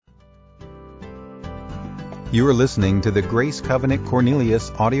You are listening to the Grace Covenant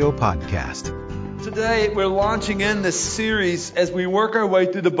Cornelius audio podcast. Today, we're launching in this series as we work our way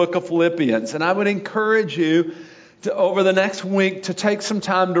through the book of Philippians. And I would encourage you to, over the next week, to take some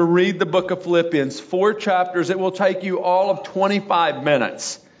time to read the book of Philippians. 4 chapters. It will take you all of 25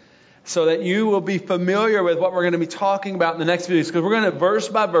 minutes so that you will be familiar with what we're going to be talking about in the next few weeks. Because we're going to, verse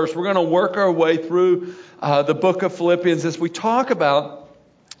by verse, we're going to work our way through the book of Philippians as we talk about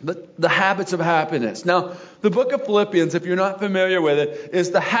the habits of happiness. Now, the book of Philippians, if you're not familiar with it,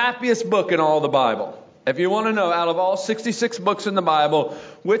 is the happiest book in all the Bible. If you want to know, out of all 66 books in the Bible,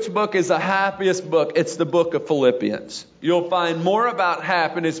 which book is the happiest book, it's the book of Philippians. You'll find more about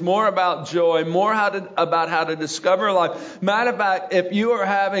happiness, more about joy, more about how to discover life. Matter of fact, if you are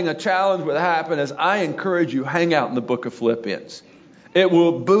having a challenge with happiness, I encourage you, hang out in the book of Philippians. It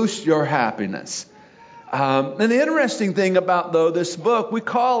will boost your happiness. And the interesting thing about, though, this book, we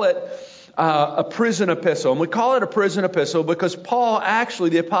call it a prison epistle. And we call it a prison epistle because Paul,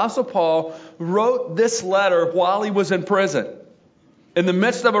 actually, the Apostle Paul, wrote this letter while he was in prison. In the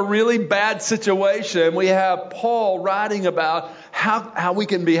midst of a really bad situation, we have Paul writing about how we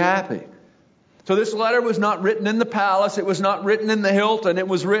can be happy. So this letter was not written in the palace. It was not written in the Hilton. It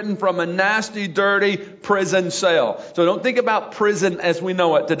was written from a nasty, dirty prison cell. So don't think about prison as we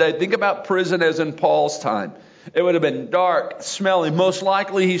know it today. Think about prison as in Paul's time. It would have been dark, smelly. Most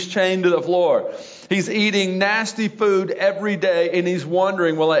likely he's chained to the floor. He's eating nasty food every day, and he's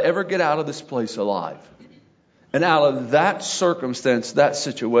wondering, will I ever get out of this place alive? And out of that circumstance, that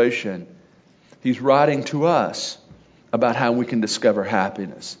situation, he's writing to us about how we can discover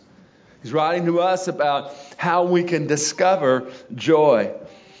happiness. He's writing to us about how we can discover joy.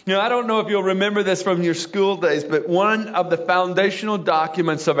 You know, I don't know if you'll remember this from your school days, but one of the foundational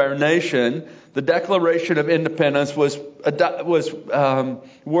documents of our nation, the Declaration of Independence, was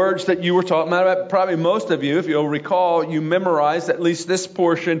words that you were taught. Matter of fact, probably most of you, if you'll recall, you memorized at least this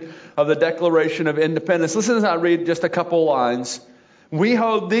portion of the Declaration of Independence. Listen as I read just a couple lines. We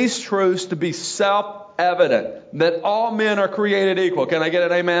hold these truths to be self-evident, that all men are created equal. Can I get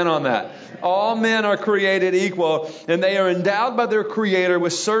an amen on that? All men are created equal, and they are endowed by their Creator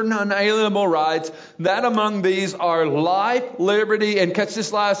with certain unalienable rights, that among these are life, liberty, and catch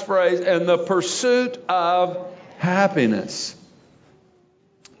this last phrase, and the pursuit of happiness.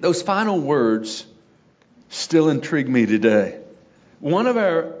 Those final words still intrigue me today. One of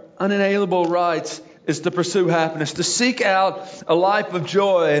our unalienable rights is to pursue happiness, to seek out a life of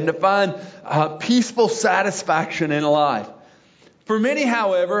joy and to find peaceful satisfaction in life. For many,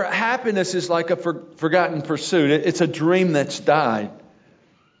 however, happiness is like a forgotten pursuit. It's a dream that's died.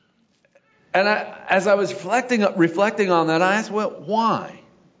 And as I was reflecting on that, I asked, well, why?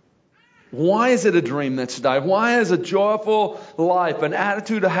 Why is it a dream that's died? Why is a joyful life, an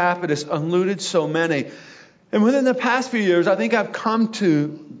attitude of happiness eluded so many? And within the past few years, I think I've come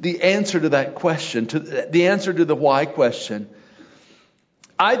to the answer to that question, to the answer to the why question.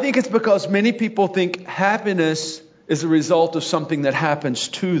 I think it's because many people think happiness is a result of something that happens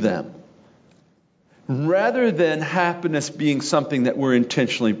to them, rather than happiness being something that we're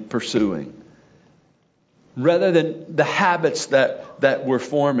intentionally pursuing, rather than the habits that we're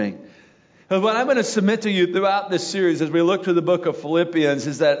forming. And what I'm going to submit to you throughout this series as we look through the book of Philippians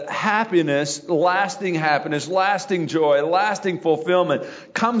is that happiness, lasting joy, lasting fulfillment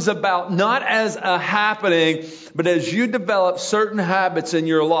comes about not as a happening, but as you develop certain habits in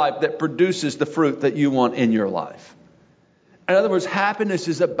your life that produces the fruit that you want in your life. In other words, happiness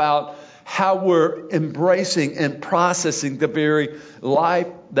is about how we're embracing and processing the very life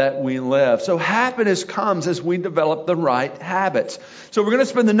that we live. So happiness comes as we develop the right habits. So we're going to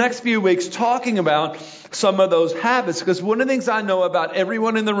spend the next few weeks talking about some of those habits, because one of the things I know about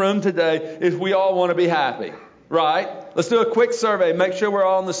everyone in the room today is we all want to be happy, right? Let's do a quick survey. Make sure we're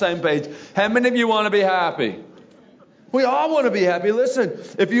all on the same page. How many of you want to be happy? We all want to be happy. Listen,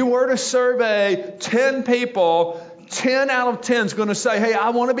 if you were to survey 10 people, 10 out of 10 is going to say, hey,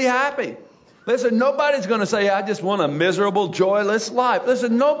 I want to be happy. Listen, nobody's going to say, I just want a miserable, joyless life.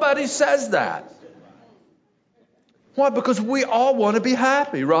 Listen, nobody says that. Why? Because we all want to be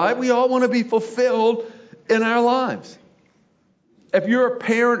happy, right? We all want to be fulfilled in our lives. If you're a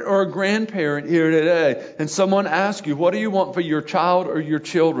parent or a grandparent here today and someone asks you, what do you want for your child or your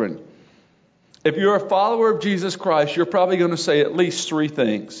children? If you're a follower of Jesus Christ, you're probably going to say at least 3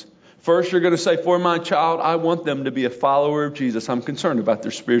 things. First, you're going to say, for my child, I want them to be a follower of Jesus. I'm concerned about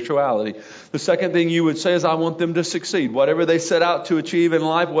their spirituality. The second thing you would say is, I want them to succeed. Whatever they set out to achieve in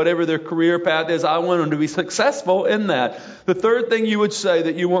life, whatever their career path is, I want them to be successful in that. The third thing you would say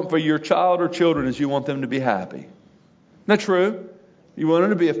that you want for your child or children is you want them to be happy. Isn't that true? You want them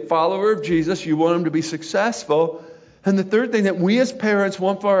to be a follower of Jesus. You want them to be successful. And the third thing that we as parents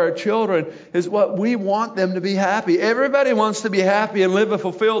want for our children is what we want them to be happy. Everybody wants to be happy and live a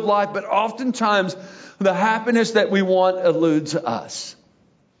fulfilled life, but oftentimes the happiness that we want eludes us.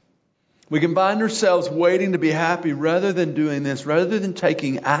 We can find ourselves waiting to be happy rather than doing this, rather than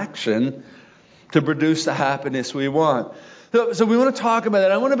taking action to produce the happiness we want. So we want to talk about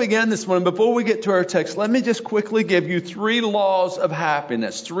that. I want to begin this morning. Before we get to our text, let me just quickly give you 3 laws of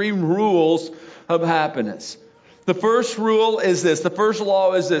happiness, 3 rules of happiness. The first rule is this. The first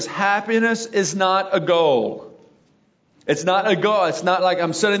law is this. Happiness is not a goal. It's not a goal. It's not like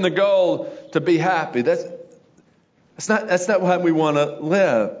I'm setting the goal to be happy. That's not how we want to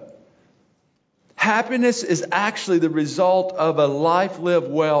live. Happiness is actually the result of a life lived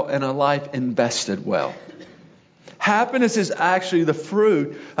well and a life invested well. Happiness is actually the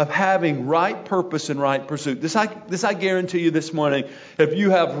fruit of having right purpose and right pursuit. This I guarantee you this morning. If you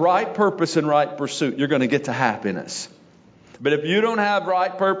have right purpose and right pursuit, you're going to get to happiness. But if you don't have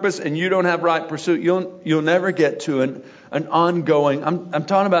right purpose and you don't have right pursuit, you'll never get to an ongoing. I'm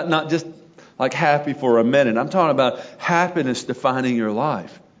talking about not just like happy for a minute. I'm talking about happiness defining your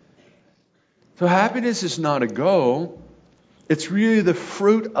life. So happiness is not a goal. It's really the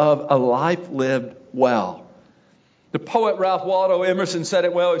fruit of a life lived well. The poet Ralph Waldo Emerson said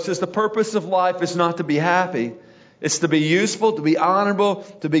it well. He says, the purpose of life is not to be happy. It's to be useful, to be honorable,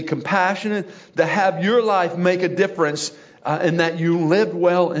 to be compassionate, to have your life make a difference in that you live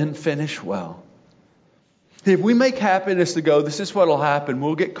well and finish well. If we make happiness the goal, this is what will happen.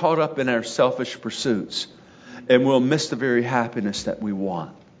 We'll get caught up in our selfish pursuits and we'll miss the very happiness that we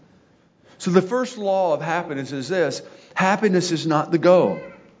want. So the first law of happiness is this. Happiness is not the goal.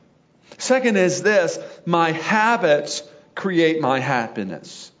 Second is this, my habits create my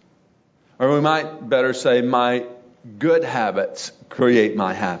happiness. Or we might better say, my good habits create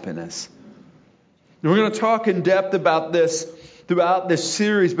my happiness. And we're going to talk in depth about this throughout this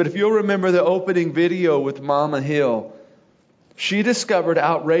series, but if you'll remember the opening video with Mama Hill, she discovered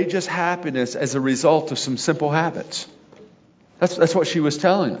outrageous happiness as a result of some simple habits. That's what she was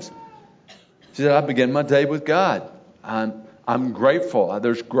telling us. She said, I began my day with God. I'm grateful.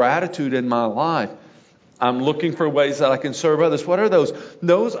 There's gratitude in my life. I'm looking for ways that I can serve others. What are those?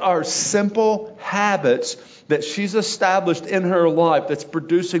 Those are simple habits that she's established in her life that's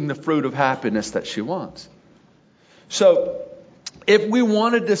producing the fruit of happiness that she wants. So, if we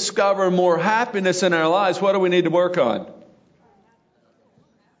want to discover more happiness in our lives, what do we need to work on?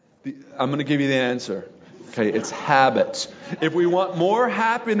 I'm going to give you the answer. Okay, it's habits. If we want more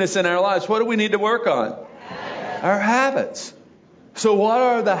happiness in our lives, what do we need to work on? Our habits. So what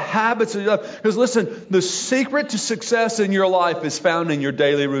are the habits of your life? Because listen, the secret to success in your life is found in your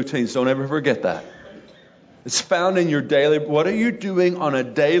daily routines. Don't ever forget that. It's found in your daily. What are you doing on a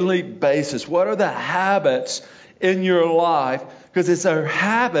daily basis? What are the habits in your life? Because it's our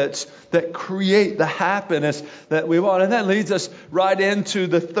habits that create the happiness that we want. And that leads us right into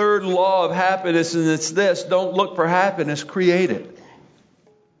the third law of happiness. And it's this. Don't look for happiness. Create it.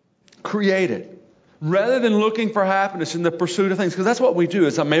 Create it. Rather than looking for happiness in the pursuit of things. Because that's what we do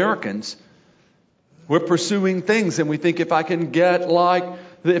as Americans. We're pursuing things. And we think if I can get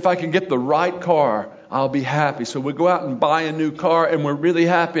the right car, I'll be happy. So we go out and buy a new car and we're really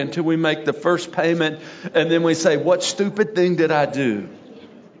happy until we make the first payment. And then we say, what stupid thing did I do?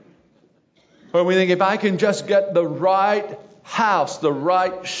 Or we think if I can just get the right house, the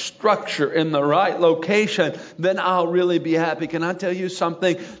right structure in the right location, then I'll really be happy. Can I tell you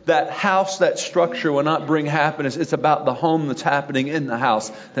something? That house, that structure will not bring happiness. It's about the home that's happening in the house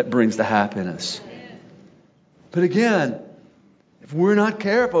that brings the happiness. But again, if we're not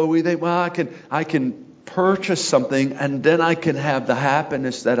careful, we think, well, I can purchase something and then I can have the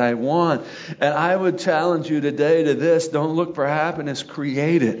happiness that I want. And I would challenge you today to this. Don't look for happiness.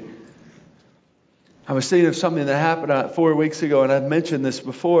 Create it. I was thinking of something that happened 4 weeks ago, and I've mentioned this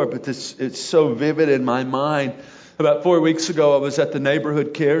before, but it's so vivid in my mind. About 4 weeks ago, I was at the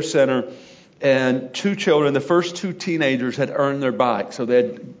neighborhood care center, and 2 children, the first 2 teenagers, had earned their bike. So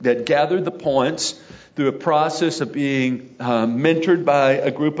they'd gathered the points through a process of being mentored by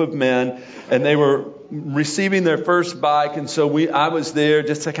a group of men, and they were receiving their first bike. And so I was there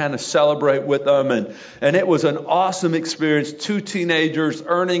just to kind of celebrate with them, and it was an awesome experience. 2 teenagers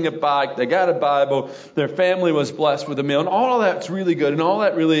earning a bike, they got a Bible, their family was blessed with a meal, and all of that's really good, and all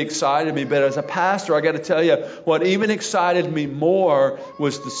that really excited me. But as a pastor, I got to tell you, what even excited me more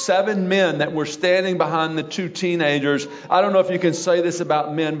was the 7 men that were standing behind the 2 teenagers. I don't know if you can say this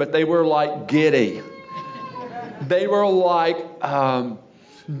about men, but they were like giddy. They were like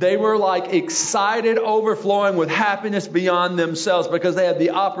They were like excited, overflowing with happiness beyond themselves because they had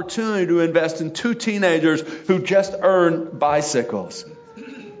the opportunity to invest in 2 teenagers who just earned bicycles.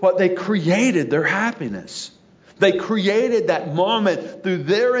 What they created, their happiness. They created that moment through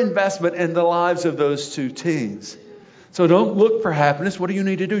their investment in the lives of those 2 teens. So don't look for happiness. What do you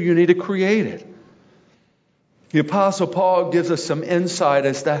need to do? You need to create it. The Apostle Paul gives us some insight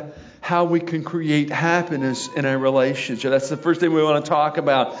as to how we can create happiness in a relationship. That's the first thing we want to talk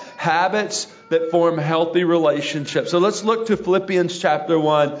about. Habits that form healthy relationships. So let's look to Philippians chapter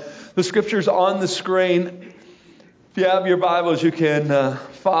 1. The scripture's on the screen. If you have your Bibles, you can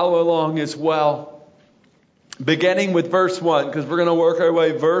follow along as well. Beginning with verse 1, because we're going to work our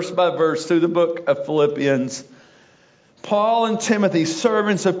way verse by verse through the book of Philippians. Paul and Timothy,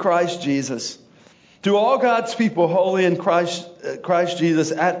 servants of Christ Jesus, to all God's people holy in Christ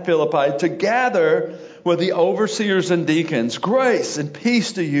Jesus at Philippi, together with the overseers and deacons, grace and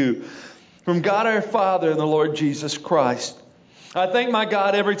peace to you from God our Father and the Lord Jesus Christ. I thank my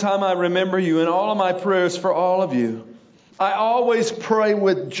God every time I remember you in all of my prayers for all of you. I always pray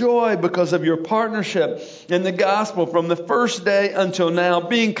with joy because of your partnership in the gospel from the first day until now,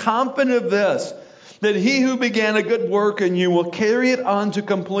 being confident of this, that he who began a good work in you will carry it on to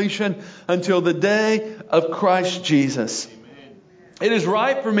completion until the day of Christ Jesus. Amen. It is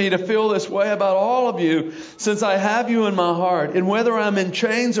right for me to feel this way about all of you, since I have you in my heart. And whether I'm in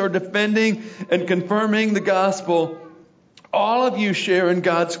chains or defending and confirming the gospel, all of you share in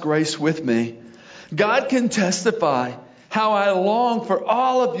God's grace with me. God can testify how I long for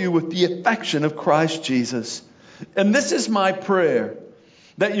all of you with the affection of Christ Jesus. And this is my prayer,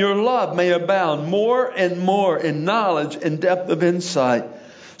 that your love may abound more and more in knowledge and depth of insight,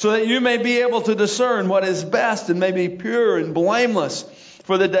 so that you may be able to discern what is best and may be pure and blameless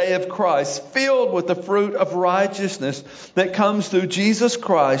for the day of Christ, filled with the fruit of righteousness that comes through Jesus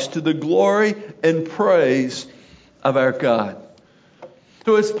Christ to the glory and praise of our God.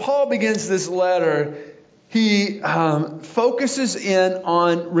 So as Paul begins this letter, he focuses in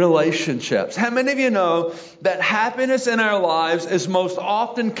on relationships. How many of you know that happiness in our lives is most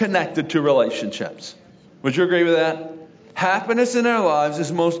often connected to relationships? Would you agree with that? Happiness in our lives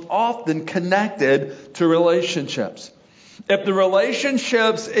is most often connected to relationships. If the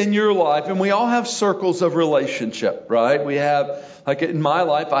relationships in your life, and we all have circles of relationship, right? We have, like in my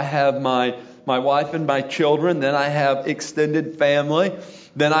life, I have my wife and my children. Then I have extended family.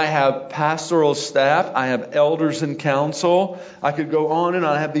 Then I have pastoral staff. I have elders and council. I could go on and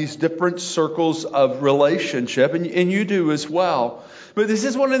on. I have these different circles of relationship, and you do as well. But this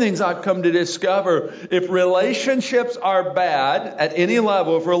is one of the things I've come to discover. If relationships are bad at any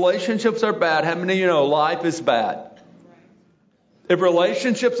level, if relationships are bad, how many of you know life is bad? If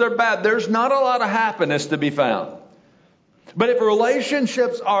relationships are bad, there's not a lot of happiness to be found. But if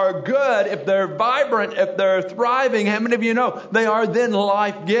relationships are good, if they're vibrant, if they're thriving, how many of you know they are then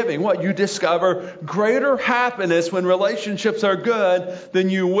life-giving? What? You discover greater happiness when relationships are good than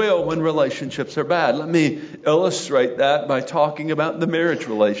you will when relationships are bad. Let me illustrate that by talking about the marriage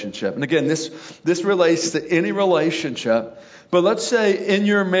relationship. And again, this relates to any relationship. But let's say in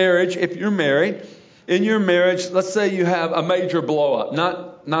your marriage, if you're married, in your marriage, let's say you have a major blow-up,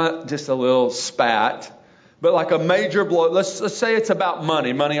 not just a little spat, but like a major blow. Let's say it's about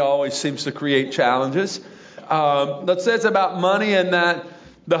money. Money always seems to create challenges. Let's say it's about money, and that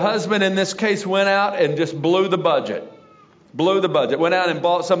the husband in this case went out and just blew the budget. Went out and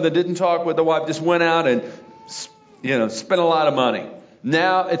bought something that didn't talk with the wife. Just went out and spent a lot of money.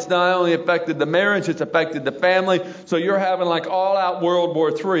 Now it's not only affected the marriage, it's affected the family. So you're having like all out World War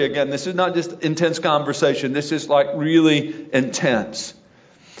III. Again, this is not just intense conversation. This is like really intense.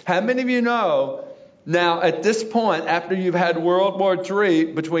 How many of you know now at this point, after you've had World War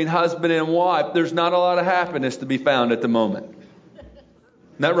III between husband and wife, there's not a lot of happiness to be found at the moment? Isn't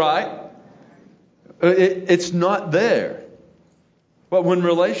that right? It's not there. But when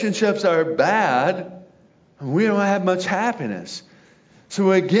relationships are bad, we don't have much happiness.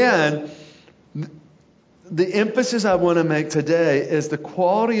 So again, the emphasis I want to make today is the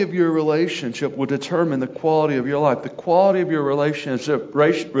quality of your relationship will determine the quality of your life. The quality of your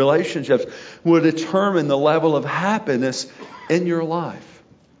relationships will determine the level of happiness in your life.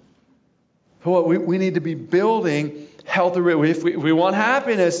 So we need to be building healthy. If we want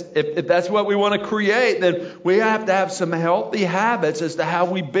happiness, if that's what we want to create, then we have to have some healthy habits as to how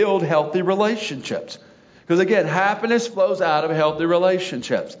we build healthy relationships. Because again, happiness flows out of healthy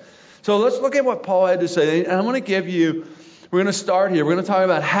relationships. So let's look at what Paul had to say. And I want to we're going to start here. We're going to talk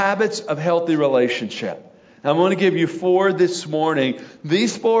about habits of healthy relationship. I'm going to give you 4 this morning.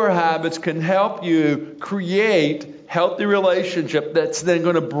 These 4 habits can help you create healthy relationship that's then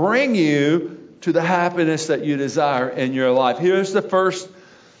going to bring you to the happiness that you desire in your life. Here's the first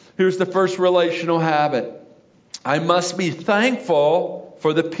relational habit. I must be thankful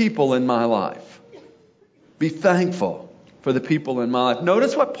for the people in my life. Be thankful for the people in my life.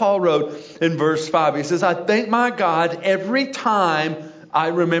 Notice what Paul wrote in verse 5. He says, I thank my God every time I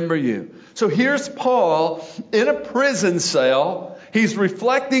remember you. So here's Paul in a prison cell. He's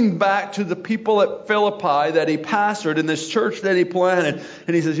reflecting back to the people at Philippi that he pastored in this church that he planted.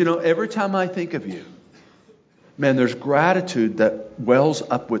 And he says, every time I think of you, man, there's gratitude that wells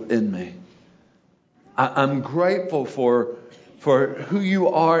up within me. I'm grateful for who you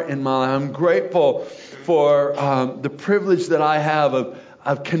are in my life. I'm grateful for the privilege that I have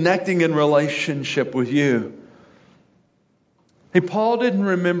of connecting in relationship with you. Hey, Paul didn't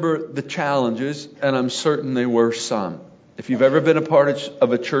remember the challenges, and I'm certain there were some. If you've ever been a part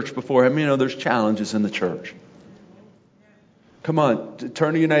of a church before, how many know there's challenges in the church? Come on,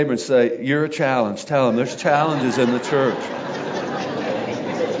 turn to your neighbor and say, you're a challenge. Tell them there's challenges in the church.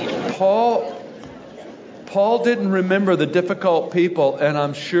 Paul didn't remember the difficult people, and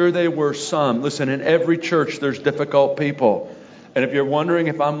I'm sure there were some. Listen, in every church there's difficult people. And if you're wondering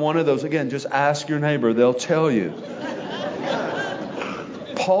if I'm one of those, again, just ask your neighbor. They'll tell you.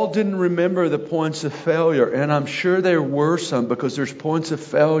 Paul didn't remember the points of failure, and I'm sure there were some, because there's points of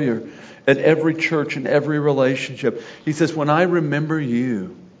failure at every church and every relationship. He says, when I remember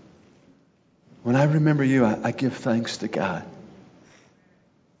you, I give thanks to God.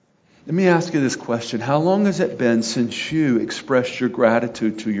 Let me ask you this question. How long has it been since you expressed your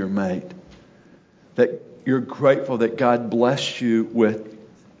gratitude to your mate? That you're grateful that God blessed you with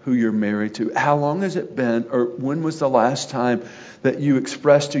who you're married to. How long has it been, or when was the last time that you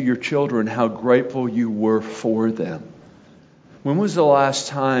expressed to your children how grateful you were for them? When was the last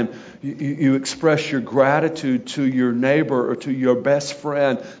time you expressed your gratitude to your neighbor or to your best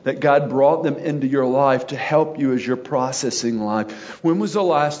friend that God brought them into your life to help you as you're processing life? When was the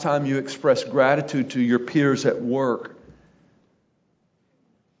last time you expressed gratitude to your peers at work?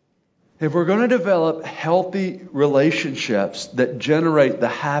 If we're going to develop healthy relationships that generate the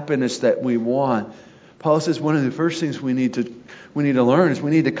happiness that we want, Paul says one of the first things we need to learn is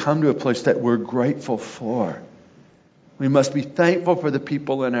we need to come to a place that we're grateful for. We must be thankful for the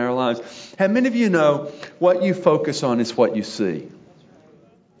people in our lives. How many of you know what you focus on is what you see?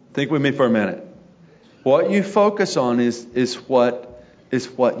 Think with me for a minute. What you focus on is what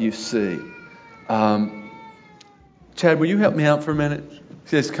you see. Chad, will you help me out for a minute? He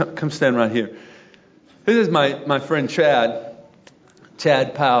says, come stand right here. This is my friend Chad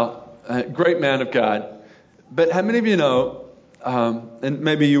Powell, great man of God. But how many of you know, and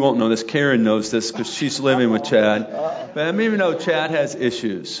maybe you won't know this, Karen knows this because she's living with Chad, but how many of you know Chad has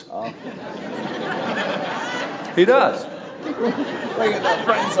issues? He does. Look at the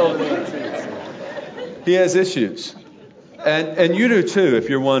friends over there. He has issues. And you do too, if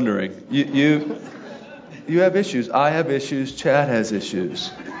you're wondering. You have issues. I have issues. Chad has issues.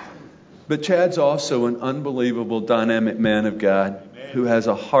 But Chad's also an unbelievable, dynamic man of God who has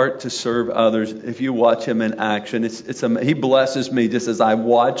a heart to serve others. If you watch him in action, he blesses me just as I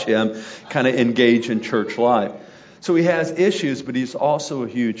watch him kind of engage in church life. So he has issues, but he's also a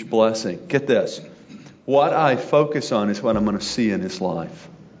huge blessing. Get this. What I focus on is what I'm going to see in his life.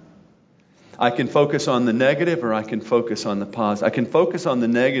 I can focus on the negative, or I can focus on the positive. I can focus on the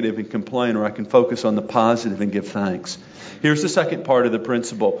negative and complain, or I can focus on the positive and give thanks. Here's the second part of the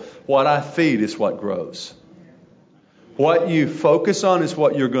principle. What I feed is what grows. What you focus on is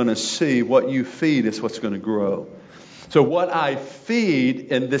what you're going to see. What you feed is what's going to grow. So what I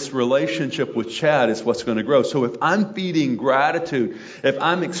feed in this relationship with Chad is what's going to grow. So if I'm feeding gratitude, if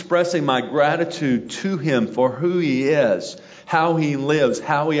I'm expressing my gratitude to him for who he is, how he lives,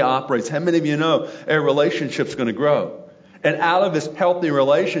 how he operates, how many of you know our relationship's going to grow? And out of this healthy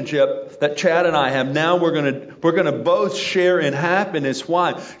relationship that Chad and I have, now we're going to both share in happiness.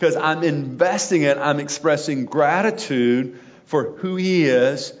 Why? Because I'm investing it. I'm expressing gratitude for who he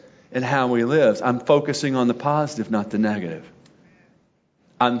is and how he lives. I'm focusing on the positive, not the negative.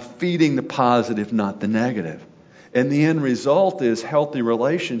 I'm feeding the positive, not the negative. And the end result is healthy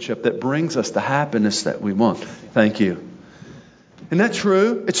relationship that brings us the happiness that we want. Thank you. Isn't that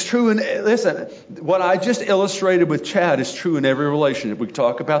true? It's true. And listen, what I just illustrated with Chad is true in every relationship. We could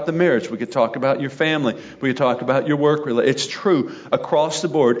talk about the marriage. We could talk about your family. We could talk about your work relationship. It's true across the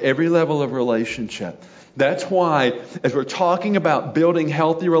board, every level of relationship. That's why, as we're talking about building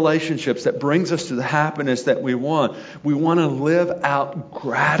healthy relationships that brings us to the happiness that we want to live out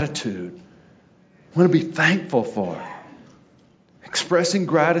gratitude. We want to be thankful for. Expressing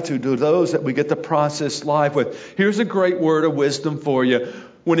gratitude to those that we get to process life with. Here's a great word of wisdom for you.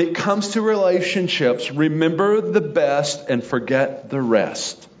 When it comes to relationships, remember the best and forget the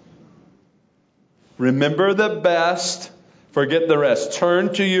rest. Remember the best, forget the rest.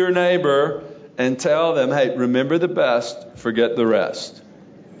 Turn to your neighbor and tell them, hey, remember the best, forget the rest.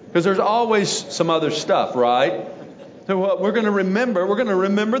 Because there's always some other stuff, right? So what we're going to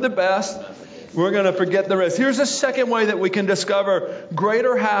remember the best. We're going to forget the rest. Here's a second way that we can discover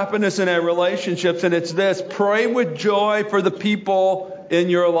greater happiness in our relationships, and it's this. Pray with joy for the people in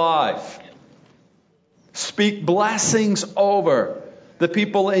your life. Speak blessings over the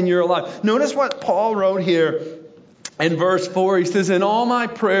people in your life. Notice what Paul wrote here in verse 4. He says, in all my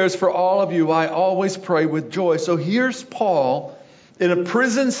prayers for all of you, I always pray with joy. So here's Paul in a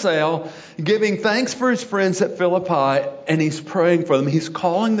prison cell giving thanks for his friends at Philippi, and he's praying for them. He's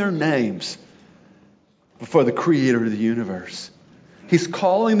calling their names before the Creator of the universe. He's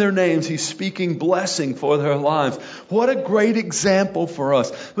calling their names. He's speaking blessing for their lives. What a great example for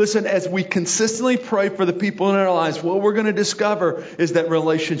us. Listen, as we consistently pray for the people in our lives, what we're going to discover is that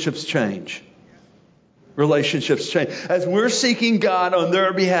relationships change. Relationships change. As we're seeking God on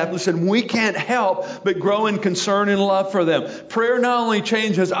their behalf, listen, we can't help but grow in concern and love for them. Prayer not only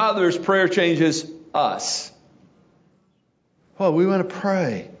changes others, prayer changes us. Well, we want to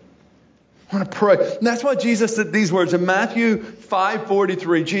pray. I want to pray. And that's why Jesus said these words. In Matthew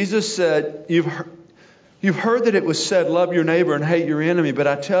 5:43, Jesus said, You've heard that it was said, love your neighbor and hate your enemy. But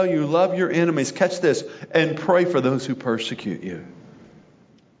I tell you, love your enemies. Catch this. And pray for those who persecute you.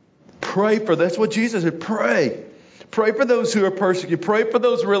 Pray for, that's what Jesus said. Pray. Pray for those who are persecuted. Pray for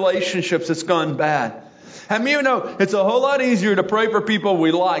those relationships that's gone bad. How many of you know it's a whole lot easier to pray for people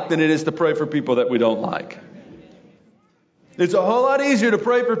we like than it is to pray for people that we don't like? It's a whole lot easier to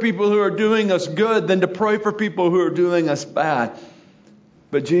pray for people who are doing us good than to pray for people who are doing us bad.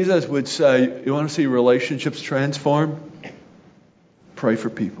 But Jesus would say, you want to see relationships transform? Pray for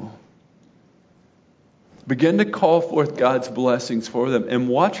people. Begin to call forth God's blessings for them and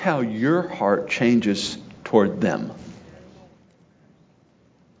watch how your heart changes toward them.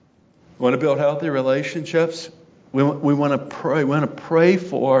 Want to build healthy relationships? We want to pray. We want to pray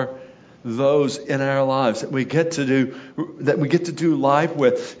for those in our lives that we get to do life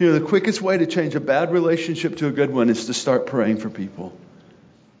with. You know, the quickest way to change a bad relationship to a good one is to start praying for people.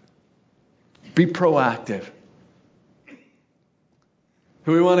 Be proactive.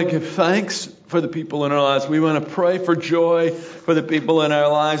 We want to give thanks for the people in our lives. We want to pray for joy for the people in our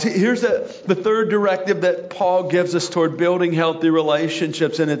lives. Here's the third directive that Paul gives us toward building healthy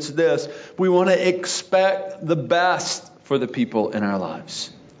relationships, and it's this. We want to expect the best for the people in our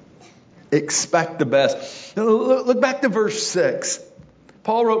lives. Expect the best. Now, look back to verse 6.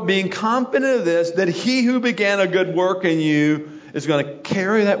 Paul wrote, being confident of this, that he who began a good work in you is going to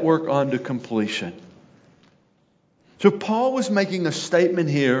carry that work on to completion. So Paul was making a statement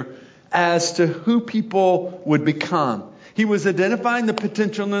here as to who people would become. He was identifying the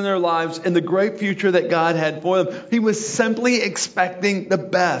potential in their lives and the great future that God had for them. He was simply expecting the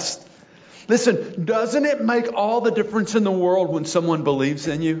best. Listen, doesn't it make all the difference in the world when someone believes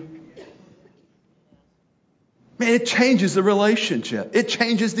in you? Man, it changes the relationship. It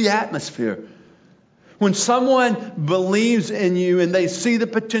changes the atmosphere. When someone believes in you and they see the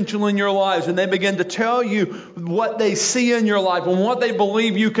potential in your lives and they begin to tell you what they see in your life and what they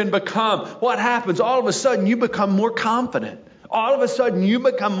believe you can become, what happens? All of a sudden you become more confident. All of a sudden you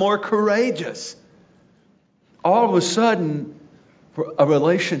become more courageous. All of a sudden a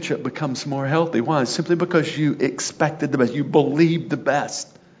relationship becomes more healthy. Why? Simply because you expected the best. You believed the best.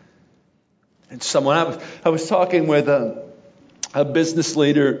 And I was talking with a business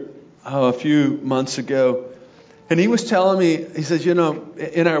leader a few months ago, and he was telling me, he says, you know,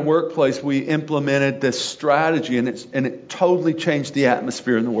 in our workplace we implemented this strategy, and it totally changed the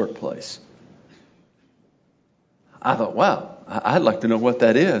atmosphere in the workplace. I thought, wow, I'd like to know what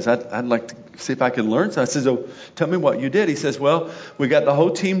that is. I'd like to see if I can learn something. I said, oh, tell me what you did. He says, well, we got the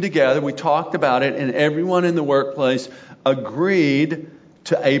whole team together, we talked about it, and everyone in the workplace agreed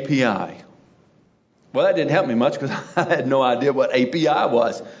to API. Well, that didn't help me much because I had no idea what API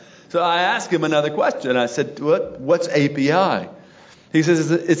was. So I asked him another question. I said, what's API? He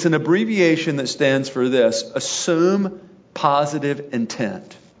says, it's an abbreviation that stands for this: assume positive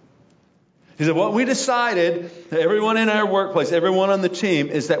intent. He said, what we decided, everyone in our workplace, everyone on the team,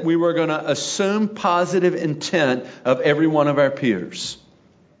 is that we were going to assume positive intent of every one of our peers.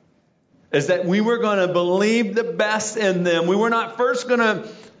 Is that we were going to believe the best in them. We were not first going to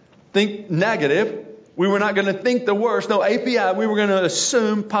think negative. We were not going to think the worst. No, API, we were going to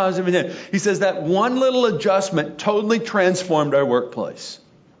assume positive intent. He says that one little adjustment totally transformed our workplace.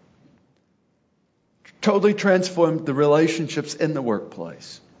 Totally transformed the relationships in the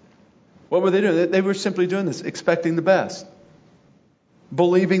workplace. What were they doing? They were simply doing this, expecting the best,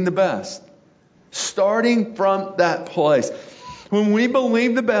 believing the best, starting from that place. When we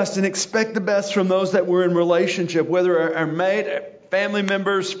believe the best and expect the best from those that we're in relationship, whether our mate, family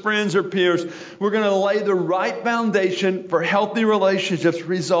members, friends, or peers, we're going to lay the right foundation for healthy relationships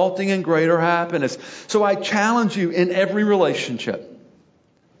resulting in greater happiness. So I challenge you in every relationship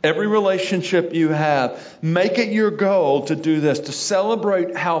you have, make it your goal to do this, to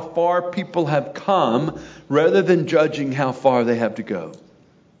celebrate how far people have come rather than judging how far they have to go.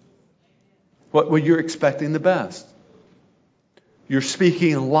 Well, you're expecting the best. You're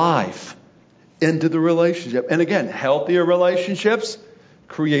speaking life into the relationship. And again, healthier relationships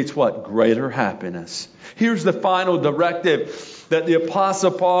creates what? Greater happiness. Here's the final directive that the Apostle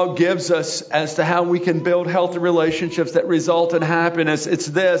Paul gives us as to how we can build healthy relationships that result in happiness. It's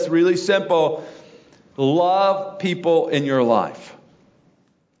this, really simple. Love people in your life.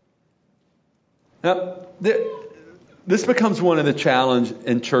 Now, this becomes one of the challenges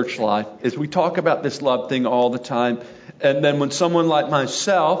in church life, is we talk about this love thing all the time. And then when someone like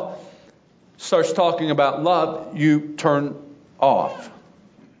myself starts talking about love, you turn off.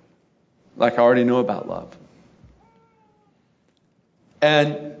 Like I already know about love.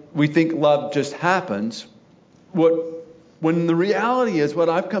 And we think love just happens. When the reality is, what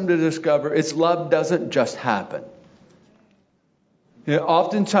I've come to discover is love doesn't just happen. You know,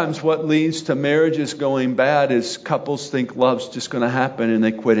 oftentimes what leads to marriages going bad is couples think love's just going to happen and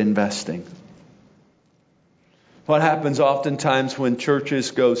they quit investing. What happens oftentimes when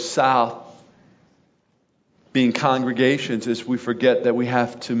churches go south, being congregations, is we forget that we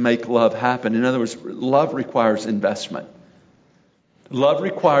have to make love happen. In other words, love requires investment. Love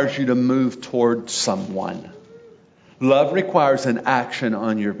requires you to move toward someone. Love requires an action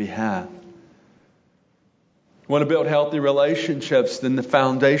on your behalf. Want to build healthy relationships, then the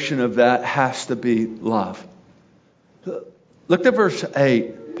foundation of that has to be love. Look at verse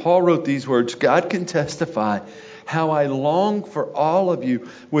 8. Paul wrote these words, God can testify how I long for all of you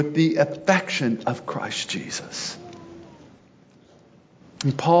with the affection of Christ Jesus.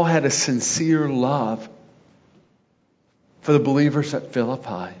 And Paul had a sincere love for the believers at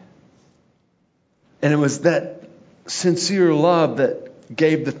Philippi. And it was that sincere love that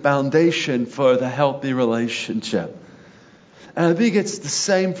gave the foundation for the healthy relationship. And I think it's the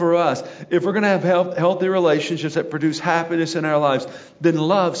same for us. If we're going to have healthy relationships that produce happiness in our lives, then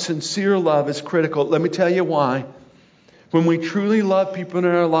love, sincere love, is critical. Let me tell you why. When we truly love people in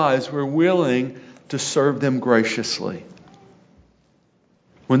our lives, we're willing to serve them graciously.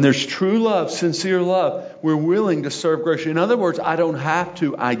 When there's true love, sincere love, we're willing to serve graciously. In other words, I don't have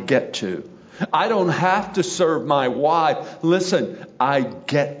to, I get to. I don't have to serve my wife. Listen, I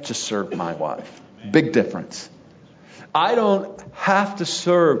get to serve my wife. Big difference. I don't have to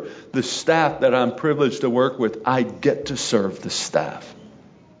serve the staff that I'm privileged to work with. I get to serve the staff.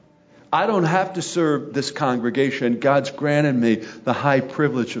 I don't have to serve this congregation. God's granted me the high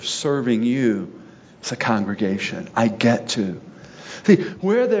privilege of serving you as a congregation. I get to. See,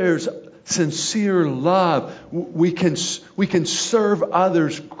 where there's sincere love, we can serve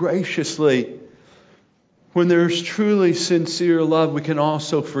others graciously. When there's truly sincere love, we can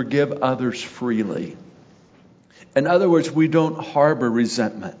also forgive others freely. In other words, we don't harbor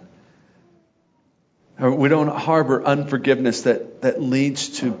resentment. Or we don't harbor unforgiveness that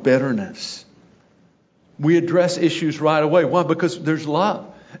leads to bitterness. We address issues right away. Why? Because there's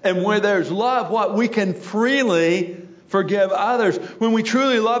love. And where there's love, we can freely forgive others. When we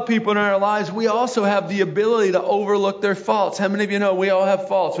truly love people in our lives, we also have the ability to overlook their faults. How many of you know we all have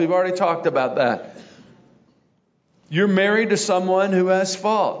faults? We've already talked about that. You're married to someone who has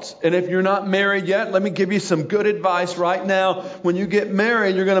faults. And if you're not married yet, let me give you some good advice right now. When you get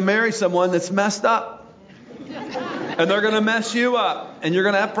married, you're going to marry someone that's messed up. And they're going to mess you up. And you're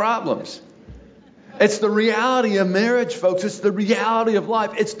going to have problems. It's the reality of marriage, folks. It's the reality of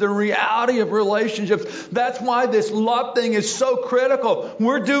life. It's the reality of relationships. That's why this love thing is so critical.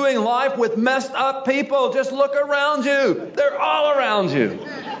 We're doing life with messed up people. Just look around you. They're all around you.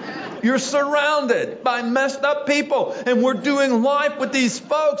 You're surrounded by messed up people. And we're doing life with these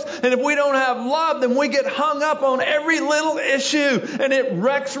folks. And if we don't have love, then we get hung up on every little issue. And it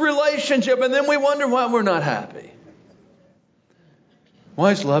wrecks relationship. And then we wonder why we're not happy.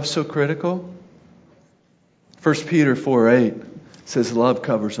 Why is love so critical? 1 Peter 4:8 says love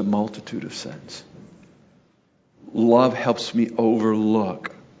covers a multitude of sins. Love helps me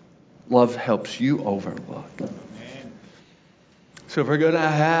overlook Love helps you overlook. So if we're going to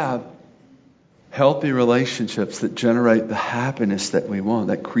have healthy relationships that generate the happiness that we want,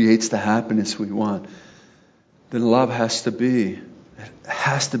 that creates the happiness we want, then love has to be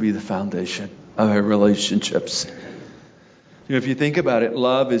the foundation of our relationships. If you think about it,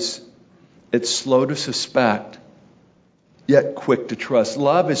 love it's slow to suspect, yet quick to trust.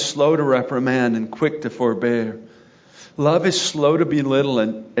 Love is slow to reprimand and quick to forbear. Love is slow to belittle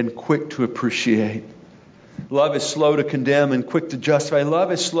and quick to appreciate. Love is slow to condemn and quick to justify.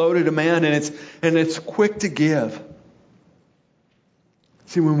 Love is slow to demand and it's quick to give.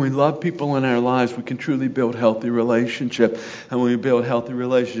 See, when we love people in our lives, we can truly build healthy relationship. And when we build healthy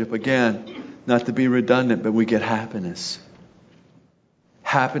relationship, again, not to be redundant, but we get happiness.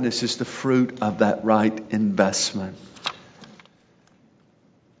 Happiness is the fruit of that right investment.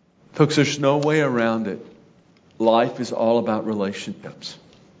 Folks, there's no way around it. Life is all about relationships.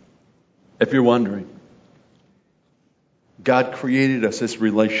 If you're wondering, God created us as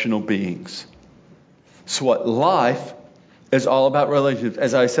relational beings. So what life is all about relationships.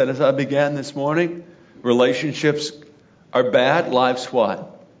 As I said as I began this morning, relationships are bad. Life's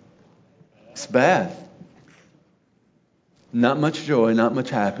what? It's bad. Not much joy, not much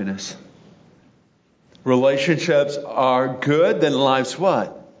happiness. Relationships are good, then life's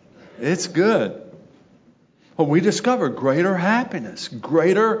what? It's good. Well, we discover greater happiness,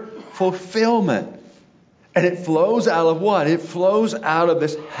 greater fulfillment. And it flows out of what? It flows out of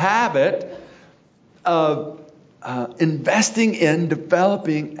this habit of investing in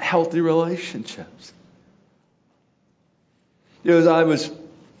developing healthy relationships. As I was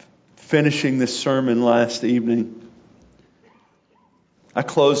finishing this sermon last evening, I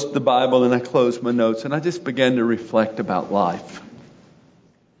closed the Bible and I closed my notes and I just began to reflect about life.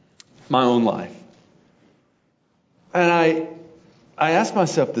 My own life. And I asked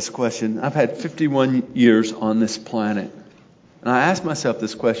myself this question. I've had 51 years on this planet. And I asked myself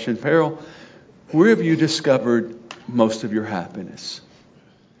this question, Farrell, where have you discovered most of your happiness?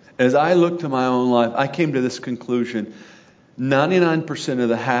 As I looked to my own life, I came to this conclusion. 99% of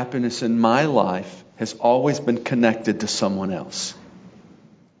the happiness in my life has always been connected to someone else.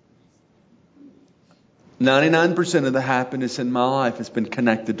 99% of the happiness in my life has been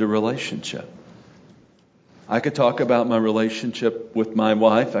connected to relationship. I could talk about my relationship with my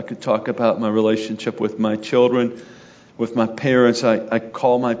wife. I could talk about my relationship with my children, with my parents. I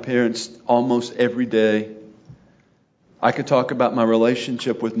call my parents almost every day. I could talk about my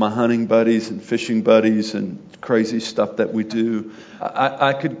relationship with my hunting buddies and fishing buddies and crazy stuff that we do.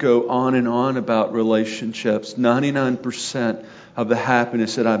 I could go on and on about relationships. 99% of the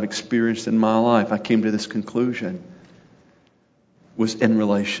happiness that I've experienced in my life, I came to this conclusion, was in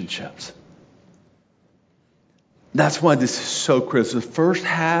relationships. That's why this is so critical. The first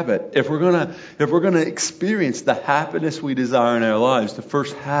habit, if we're gonna experience the happiness we desire in our lives, the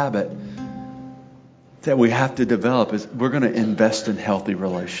first habit that we have to develop is we're going to invest in healthy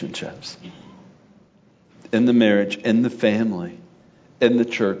relationships. In the marriage, in the family, in the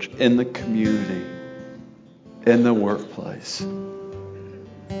church, in the community, in the workplace.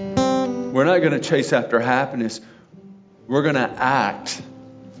 We're not going to chase after happiness. We're going to act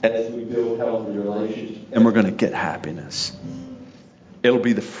as we build healthy relationships, and we're going to get happiness. It'll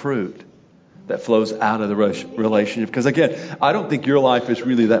be the fruit that flows out of the relationship. Because again, I don't think your life is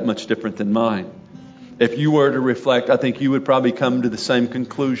really that much different than mine. If you were to reflect, I think you would probably come to the same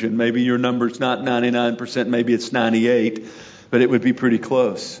conclusion. Maybe your number's not 99%, maybe it's 98%, but it would be pretty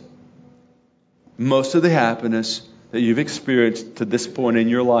close. Most of the happiness that you've experienced to this point in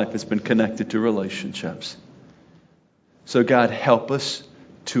your life has been connected to relationships. So God, help us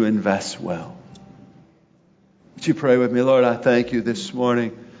to invest well. Would you pray with me? Lord, I thank you this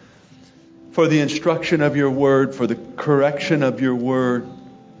morning for the instruction of your word, for the correction of your word,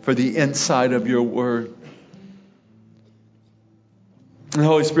 for the insight of your word. And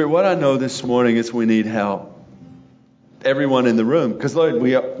Holy Spirit, what I know this morning is we need help. Everyone in the room. Because Lord,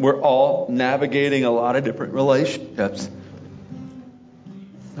 we're all navigating a lot of different relationships.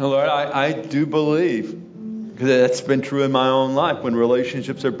 And Lord, I do believe, because that's been true in my own life. When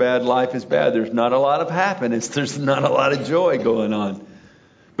relationships are bad, life is bad. There's not a lot of happiness. There's not a lot of joy going on.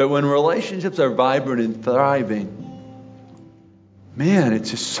 But when relationships are vibrant and thriving, man,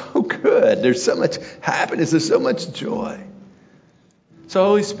 it's just so good. There's so much happiness. There's so much joy. So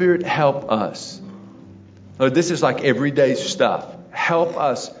Holy Spirit, help us. Lord, this is like everyday stuff. Help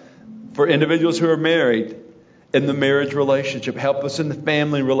us for individuals who are married in the marriage relationship. Help us in the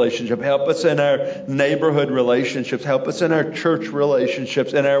family relationship. Help us in our neighborhood relationships. Help us in our church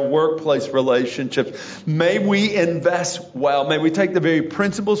relationships, in our workplace relationships. May we invest well. May we take the very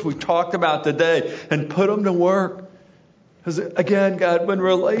principles we talked about today and put them to work. Because again, God, when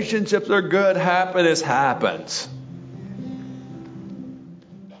relationships are good, happiness happens.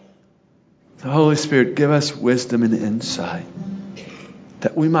 The Holy Spirit, give us wisdom and insight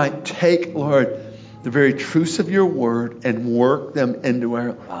that we might take, Lord, the very truths of your word and work them into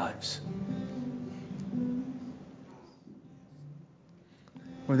our lives.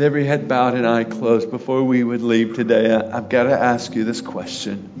 With every head bowed and eye closed, before we would leave today, I've got to ask you this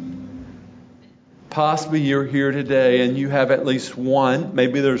question. Possibly you're here today and you have at least one,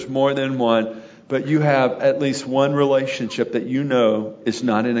 maybe there's more than one, but you have at least one relationship that you know is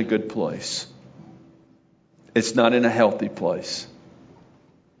not in a good place. It's not in a healthy place.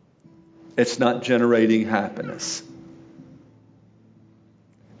 It's not generating happiness.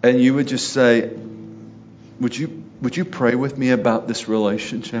 And you would just say, would you pray with me about this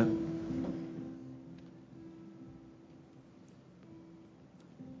relationship?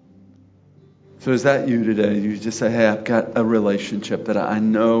 So is that you today? You just say, hey, I've got a relationship that I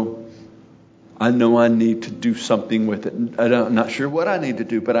know I need to do something with it. I'm not sure what I need to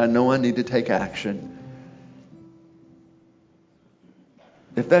do, but I know I need to take action.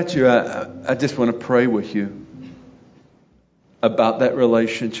 If that's you, I just want to pray with you about that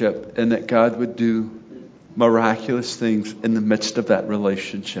relationship and that God would do miraculous things in the midst of that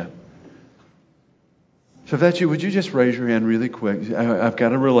relationship. So if that's you, would you just raise your hand really quick? I've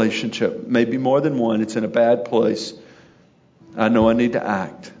got a relationship, maybe more than one. It's in a bad place. I know I need to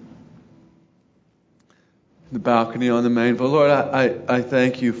act. The balcony on the main floor. Lord, I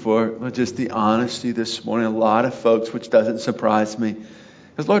thank you for just the honesty this morning. A lot of folks, which doesn't surprise me.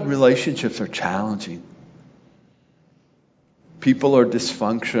 Because, Lord, relationships are challenging. People are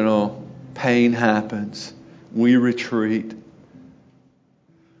dysfunctional. Pain happens. We retreat.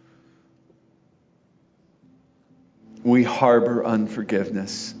 We harbor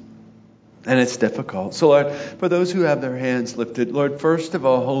unforgiveness. And it's difficult. So, Lord, for those who have their hands lifted, Lord, first of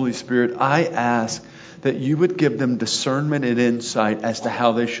all, Holy Spirit, I ask that you would give them discernment and insight as to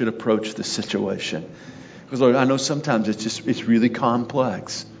how they should approach the situation. Because, Lord, I know sometimes it's really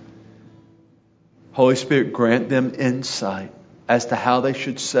complex. Holy Spirit, grant them insight as to how they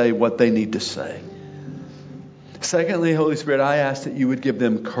should say what they need to say. Secondly, Holy Spirit, I ask that you would give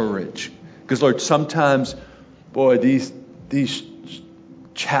them courage. Because, Lord, sometimes, boy, these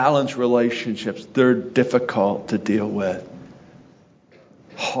challenge relationships, they're difficult to deal with.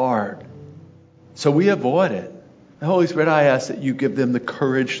 Hard. So we avoid it. The Holy Spirit, I ask that you give them the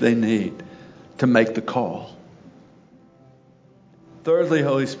courage they need to make the call. Thirdly,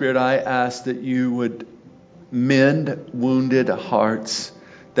 Holy Spirit, I ask that you would mend wounded hearts,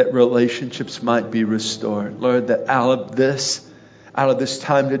 that relationships might be restored. Lord, that out of this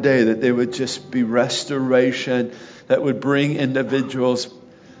time today, that there would just be restoration that would bring individuals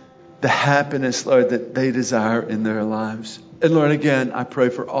the happiness, Lord, that they desire in their lives. And Lord, again, I pray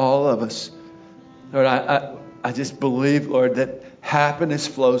for all of us. Lord, I just believe, Lord, that happiness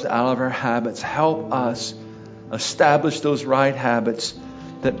flows out of our habits. Help us establish those right habits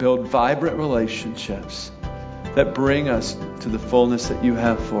that build vibrant relationships, that bring us to the fullness that you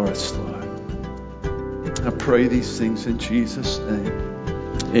have for us, Lord. I pray these things in Jesus'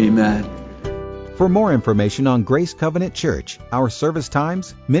 name. Amen. For more information on Grace Covenant Church, our service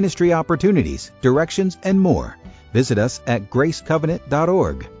times, ministry opportunities, directions, and more, visit us at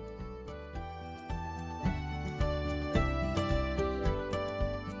gracecovenant.org.